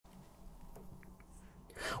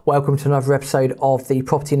Welcome to another episode of the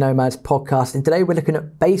Property Nomads podcast. And today we're looking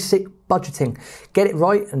at basic budgeting. Get it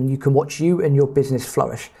right and you can watch you and your business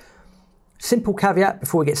flourish. Simple caveat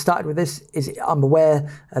before we get started with this is I'm aware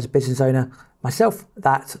as a business owner myself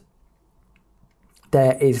that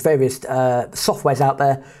there is various softwares out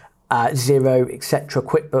there, Xero, etc.,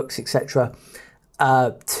 QuickBooks, etc.,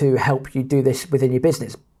 to help you do this within your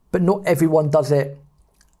business. But not everyone does it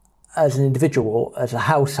as an individual or as a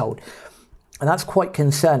household. And that's quite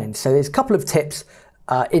concerning. So there's a couple of tips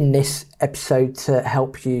in this episode to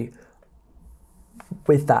help you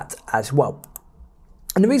with that as well.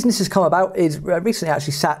 And the reason this has come about is recently I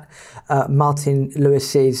actually sat Martin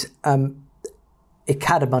Lewis's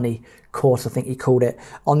Academy course, I think he called it,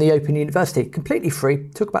 on the Open University. Completely free,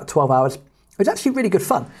 took about 12 hours. It was actually really good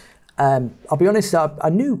fun. I'll be honest, I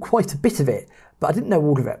knew quite a bit of it, but I didn't know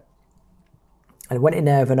all of it. And I went in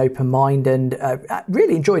there with an open mind and I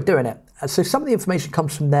really enjoyed doing it. So some of the information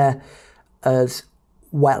comes from there as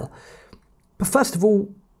well. But first of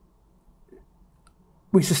all,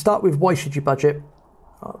 we should start with why should you budget?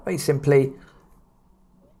 Very simply,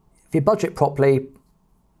 if you budget properly,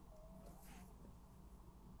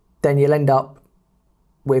 then you'll end up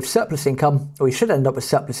with surplus income, or you should end up with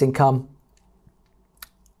surplus income,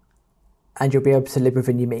 and you'll be able to live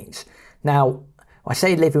within your means. Now, I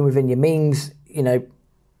say living within your means, you know,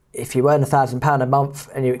 if you earn £1,000 a month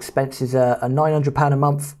and your expenses are £900 a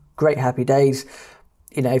month, great happy days.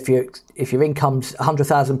 You know, if your income's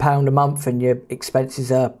 £100,000 a month and your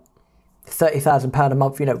expenses are £30,000 a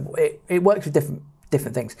month, you know, it works with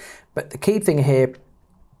different things. But the key thing here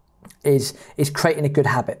is creating a good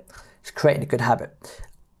habit. It's creating a good habit.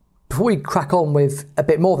 Before we crack on with a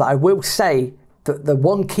bit more of that, I will say that the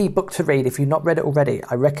one key book to read, if you've not read it already,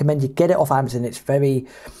 I recommend you get it off Amazon. It's very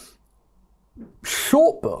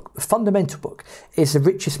short book, a fundamental book, is The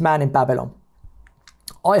Richest Man in Babylon.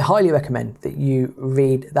 I highly recommend that you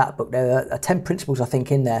read that book. There are 10 principles, I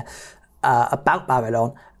think, in there about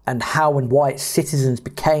Babylon and how and why its citizens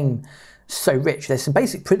became so rich. There's some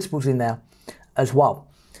basic principles in there as well.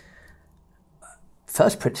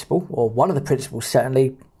 First principle, or one of the principles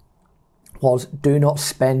certainly, was do not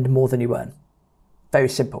spend more than you earn. Very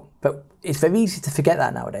simple, but it's very easy to forget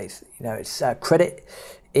that nowadays. You know, it's credit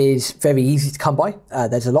is very easy to come by.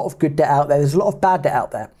 There's a lot of good debt out there. There's a lot of bad debt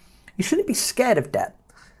out there. You shouldn't be scared of debt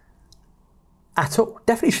at all.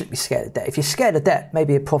 Definitely shouldn't be scared of debt. If you're scared of debt,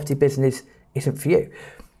 maybe a property business isn't for you.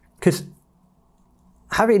 Because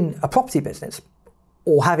having a property business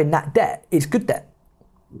or having that debt is good debt.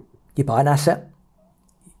 You buy an asset,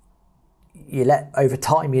 over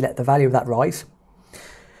time, you let the value of that rise.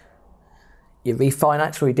 You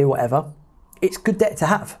refinance or you do whatever. It's good debt to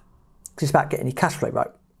have. It's about getting your cash flow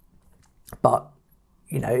right. But,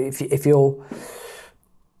 you know, if you're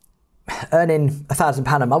earning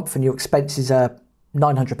 £1,000 a month and your expenses are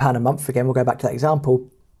 £900 a month, again, we'll go back to that example,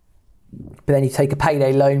 but then you take a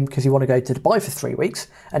payday loan because you want to go to Dubai for 3 weeks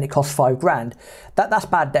and it costs £5,000, that's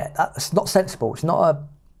bad debt. That's not sensible. It's not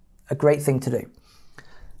a great thing to do.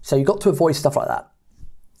 So you've got to avoid stuff like that.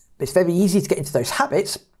 It's very easy to get into those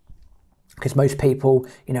habits because most people,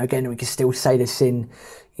 you know, again, we can still say this in,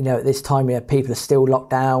 you know, at this time, yeah, people are still locked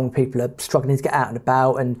down, people are struggling to get out and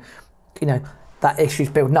about, and, you know, that issue's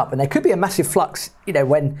building up. And there could be a massive flux, you know,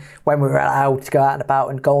 when we're allowed to go out and about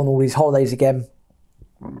and go on all these holidays again.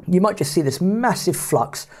 You might just see this massive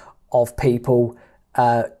flux of people,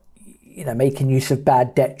 you know, making use of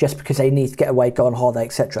bad debt just because they need to get away, go on holiday,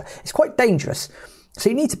 etc. It's quite dangerous. So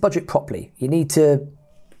you need to budget properly. You need to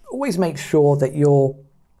always make sure that your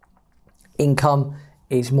income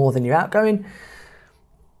is more than your outgoing.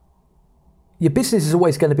 Your business is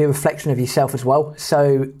always going to be a reflection of yourself as well.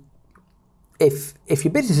 So if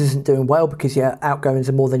your business isn't doing well because your outgoings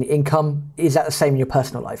are more than your income, is that the same in your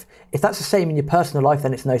personal life? If that's the same in your personal life,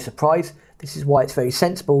 then it's no surprise. This is why it's very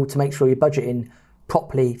sensible to make sure you're budgeting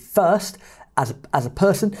properly first as a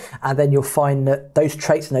person, and then you'll find that those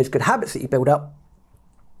traits and those good habits that you build up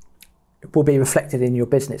will be reflected in your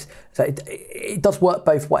business. So it does work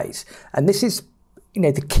both ways. And this is, you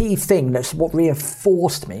know, the key thing. That's what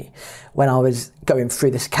reinforced me when I was going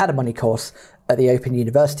through this Academy course at the Open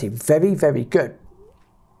University. Very, very good.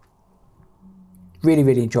 Really,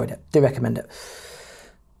 really enjoyed it. Do recommend it.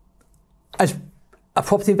 As a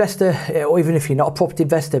property investor, or even if you're not a property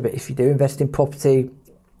investor, but if you do invest in property,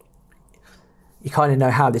 you kind of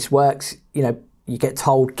know how this works. You know, you get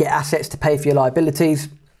told, get assets to pay for your liabilities.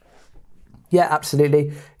 Yeah,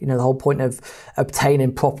 absolutely. You know, the whole point of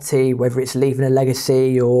obtaining property, whether it's leaving a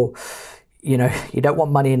legacy or, you know, you don't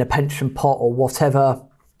want money in a pension pot or whatever,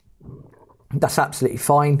 that's absolutely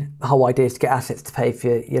fine. The whole idea is to get assets to pay for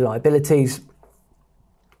your liabilities.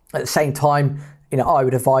 At the same time, I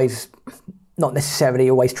would advise not necessarily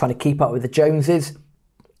always trying to keep up with the Joneses,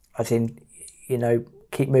 as in,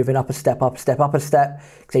 keep moving up a step, up a step, up a step,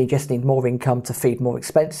 because you just need more income to feed more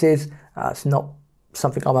expenses. It's not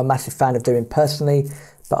something I'm a massive fan of doing personally,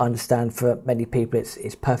 but I understand for many people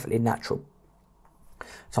it's perfectly natural.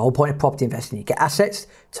 So the whole point of property investing, you get assets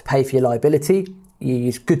to pay for your liability, you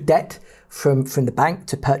use good debt from the bank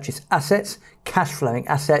to purchase assets, cash flowing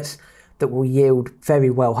assets that will yield very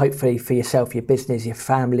well, hopefully for yourself, your business, your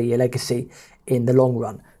family, your legacy in the long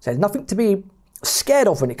run. So there's nothing to be scared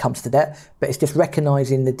of when it comes to debt, but it's just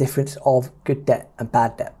recognizing the difference of good debt and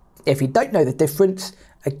bad debt. If you don't know the difference,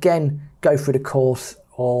 again, go through the course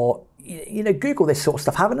or Google this sort of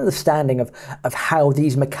stuff. Have an understanding of how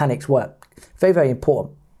these mechanics work. Very, very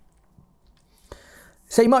important.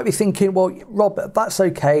 So you might be thinking, well, Rob, that's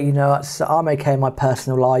okay. I'm okay in my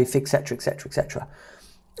personal life, etc., etc., etc.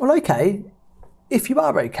 Well, okay. If you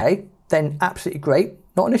are okay, then absolutely great.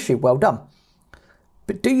 Not an issue. Well done.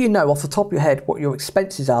 But do you know off the top of your head what your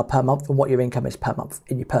expenses are per month and what your income is per month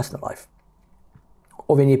in your personal life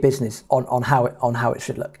or in your business on how it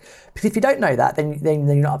should look? Because if you don't know that, then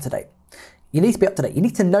you're not up to date. You need to be up to date. You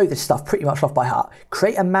need to know this stuff pretty much off by heart.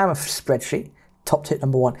 Create a mammoth spreadsheet. Top tip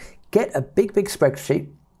number 1. Get a big spreadsheet,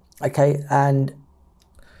 okay, and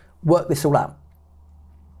work this all out.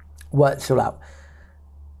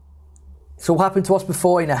 It's all happened to us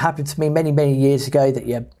before. It happened to me many, many years ago that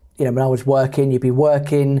when I was working, you'd be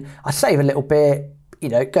working, I save a little bit,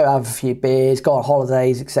 go have a few beers, go on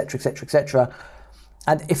holidays, etc., etc., etc.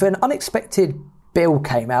 And if an unexpected bill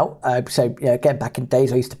came out, again, back in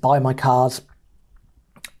days, I used to buy my cars,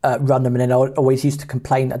 run them, and then I always used to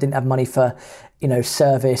complain I didn't have money for,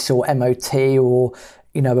 service or MOT or,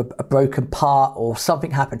 a broken part or something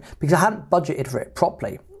happened because I hadn't budgeted for it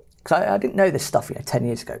properly. Because I didn't know this stuff, 10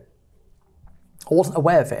 years ago. I wasn't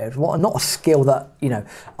aware of it. It was not a skill that,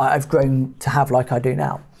 I've grown to have like I do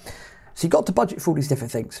now. So you've got to budget for all these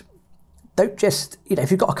different things. Don't just, if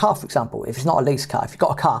you've got a car, for example, if it's not a lease car, if you've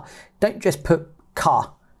got a car, don't just put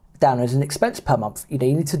car down as an expense per month. You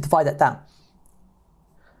need to divide that down.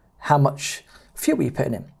 How much fuel are you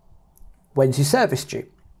putting in? When's your service due?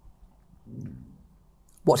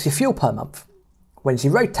 What's your fuel per month? When's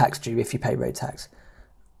your road tax due if you pay road tax?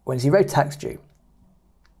 When's your road tax due?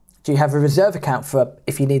 Do you have a reserve account for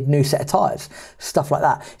if you need a new set of tyres? Stuff like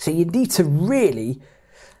that. So you need to really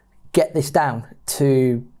get this down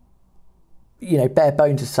to, bare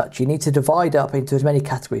bones as such. You need to divide up into as many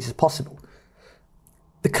categories as possible.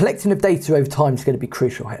 The collecting of data over time is going to be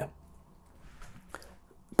crucial here.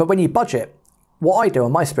 But when you budget, what I do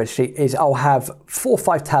on my spreadsheet is I'll have 4 or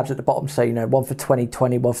 5 tabs at the bottom. So, one for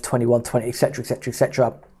 2020, one for 2120, etc., etc.,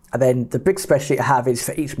 etc. And then the big spreadsheet I have is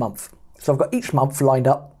for each month. So I've got each month lined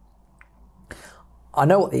up. I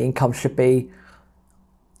know what the income should be.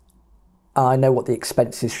 I know what the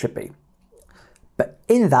expenses should be. But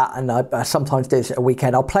in that, and I sometimes do this at a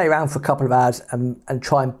weekend, I'll play around for a couple of hours and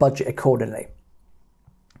try and budget accordingly.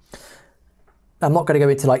 I'm not going to go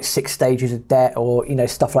into like 6 stages of debt or,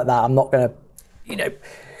 stuff like that. I'm not going to,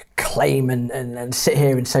 claim and sit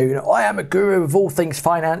here and say, I am a guru of all things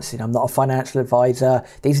finance. I'm not a financial advisor.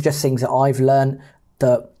 These are just things that I've learned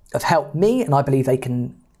that have helped me, and I believe they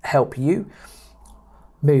can help you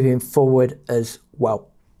moving forward as well.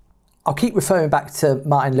 I'll keep referring back to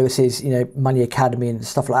Martin Lewis's, Money Academy and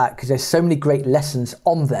stuff like that, because there's so many great lessons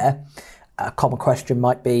on there. A common question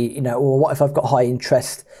might be, well, what if I've got high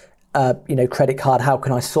interest, credit card? How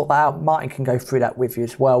can I sort that out? Martin can go through that with you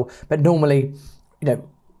as well. But normally,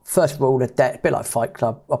 first rule of debt, a bit like Fight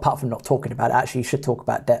Club, apart from not talking about it, actually you should talk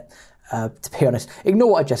about debt, to be honest.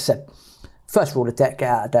 Ignore what I just said. First rule of debt, get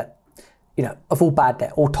out of debt. Of all bad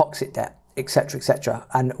debt, all toxic debt, etc., etc.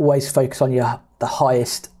 And always focus on the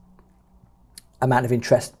highest amount of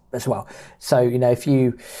interest as well. So, if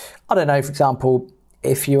you, I don't know, for example,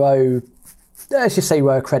 if you owe, let's just say you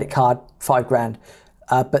owe a credit card, $5,000,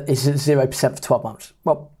 but it's at 0% for 12 months.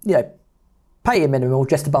 Well, pay your minimum or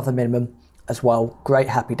just above the minimum as well. Great,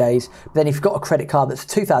 happy days. But then if you've got a credit card that's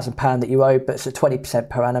 £2,000 that you owe, but it's at 20%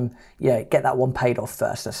 per annum, get that one paid off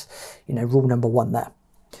first. That's, rule number 1 there.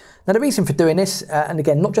 Now, the reason for doing this, and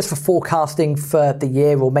again, not just for forecasting for the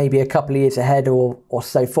year or maybe a couple of years ahead or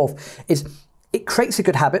so forth, is it creates a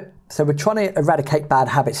good habit. So we're trying to eradicate bad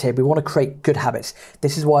habits here. We want to create good habits.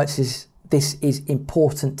 This is why this is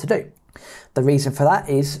important to do. The reason for that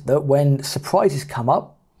is that when surprises come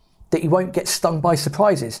up, that you won't get stung by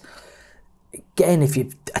surprises. Again, if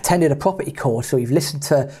you've attended a property course or you've listened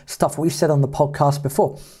to stuff we've said on the podcast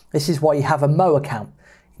before, this is why you have a MO account,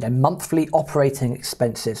 monthly operating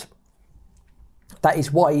expenses. That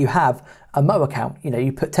is why you have a Mo account. You know,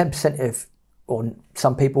 you put 10% of, or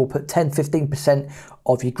some people put 10, 15%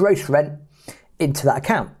 of your gross rent into that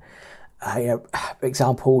account. For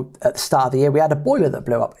example, at the start of the year, we had a boiler that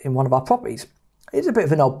blew up in one of our properties. It's a bit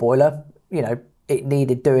of an old boiler, you know, it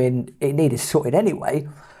needed sorting anyway.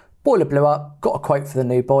 Boiler blew up, got a quote for the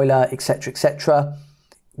new boiler, etc., etc.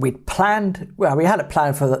 We had a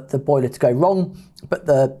plan for the boiler to go wrong, but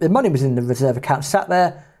the money was in the reserve account, sat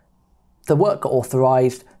there. The work got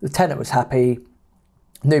authorised, the tenant was happy,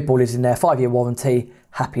 new boiler's in there, 5-year warranty,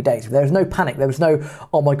 happy days. There was no panic, there was no,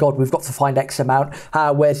 oh my God, we've got to find X amount,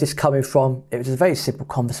 where's this coming from? It was a very simple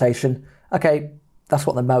conversation. Okay, that's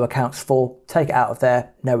what the Mo account's for, take it out of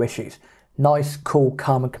there, no issues. Nice, cool,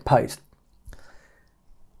 calm and composed.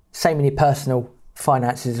 Same in your personal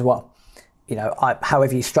finances as well. You know,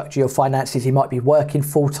 however you structure your finances, you might be working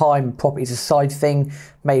full-time, property's a side thing,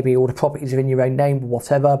 maybe all the properties are in your own name,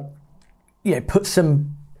 whatever. You know, put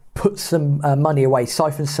some money away,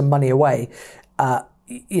 siphon some money away,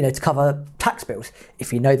 you know, to cover tax bills.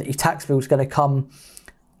 If you know that your tax bill is going to come,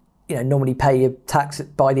 you know, normally pay your tax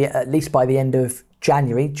at least by the end of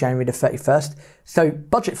January the 31st. So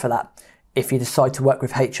budget for that. If you decide to work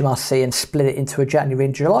with HMRC and split it into a January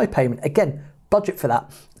and July payment, again, budget for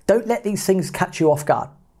that. Don't let these things catch you off guard.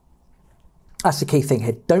 That's the key thing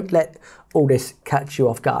here. Don't let all this catch you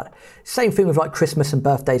off guard. Same thing with like Christmas and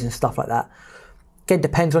birthdays and stuff like that. Again,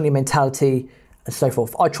 depends on your mentality and so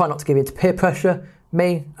forth. I try not to give in to peer pressure.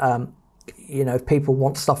 You know, if people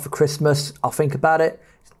want stuff for Christmas, I'll think about it.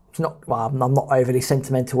 It's not, well, I'm not overly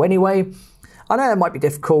sentimental anyway. I know it might be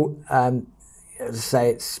difficult. As I say,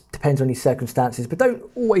 it depends on your circumstances, but don't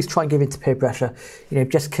always try and give in to peer pressure. You know,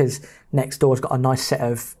 just because next door's got a nice set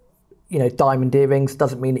of, you know, diamond earrings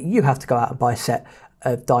doesn't mean that you have to go out and buy a set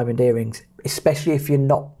of diamond earrings, especially if you're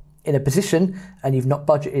not in a position and you've not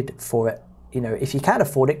budgeted for it. You know, if you can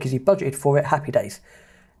afford it because you've budgeted for it, happy days.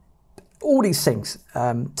 All these things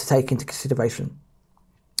to take into consideration.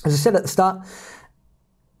 As I said at the start,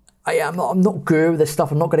 I'm not guru of this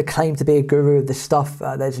stuff. I'm not going to claim to be a guru of this stuff.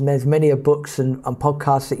 There's many books and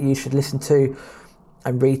podcasts that you should listen to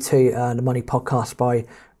and read to. The Money Podcast by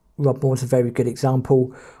Rob Moore is a very good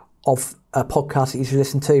example of a podcast that you should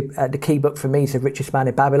listen to. The key book for me is The Richest Man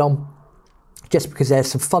in Babylon, just because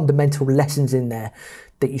there's some fundamental lessons in there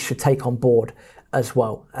that you should take on board as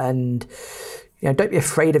well. And, you know, don't be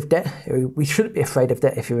afraid of debt. We shouldn't be afraid of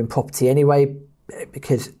debt if you're in property anyway,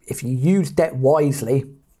 because if you use debt wisely,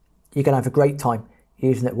 you're going to have a great time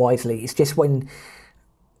using it wisely. It's just when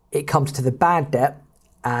it comes to the bad debt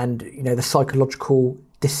and, you know, the psychological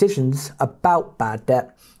decisions about bad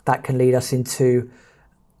debt that can lead us into,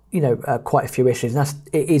 you know, quite a few issues. And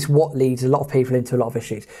it is what leads a lot of people into a lot of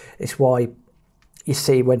issues. It's why you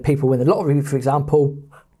see when people win the lottery, for example,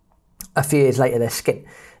 a few years later they're skint.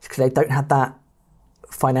 It's because they don't have that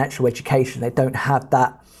financial education. They don't have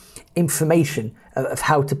that information of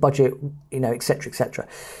how to budget, you know, etc., etc.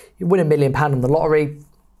 You win £1 million on the lottery,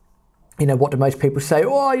 you know, what do most people say?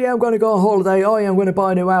 Oh yeah, I'm going to go on holiday. Oh yeah, I'm going to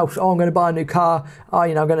buy a new house. Oh, I'm going to buy a new car. Oh,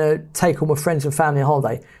 you know, I'm going to take all my friends and family on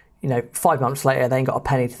holiday. You know, 5 months later, they ain't got a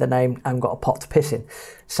penny to their name and got a pot to piss in,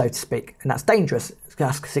 so to speak. And that's dangerous.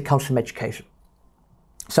 That's because it comes from education.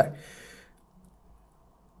 So,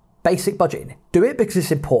 basic budgeting. Do it because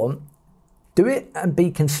it's important. Do it and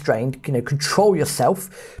be constrained, you know, control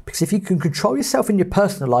yourself, because if you can control yourself in your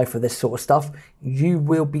personal life with this sort of stuff, you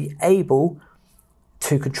will be able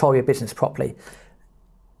to control your business properly.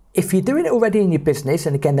 If you're doing it already in your business,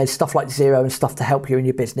 and again, there's stuff like Xero and stuff to help you in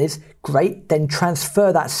your business, great, then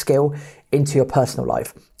transfer that skill into your personal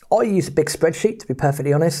life. I use a big spreadsheet, to be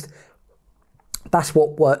perfectly honest. That's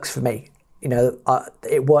what works for me. You know,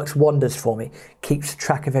 it works wonders for me, keeps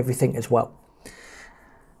track of everything as well.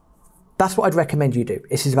 That's what I'd recommend you do.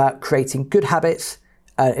 This is about creating good habits,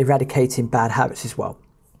 eradicating bad habits as well.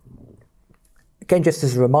 Again, just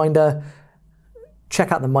as a reminder,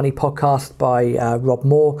 check out the Money Podcast by Rob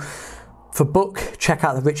Moore. For book, check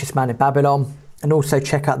out The Richest Man in Babylon, and also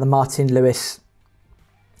check out the Martin Lewis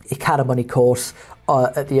Academy course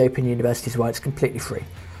at the Open University as well. It's completely free.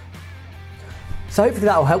 So hopefully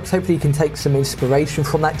that will help. Hopefully you can take some inspiration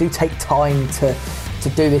from that. Do take time to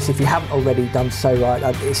do this if you haven't already done so.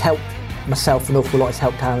 It's helped myself an awful lot. It's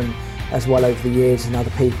helped Aaron as well over the years and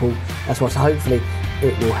other people as well. So hopefully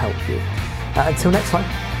it will help you. Until next time,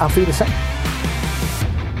 I'll be the same.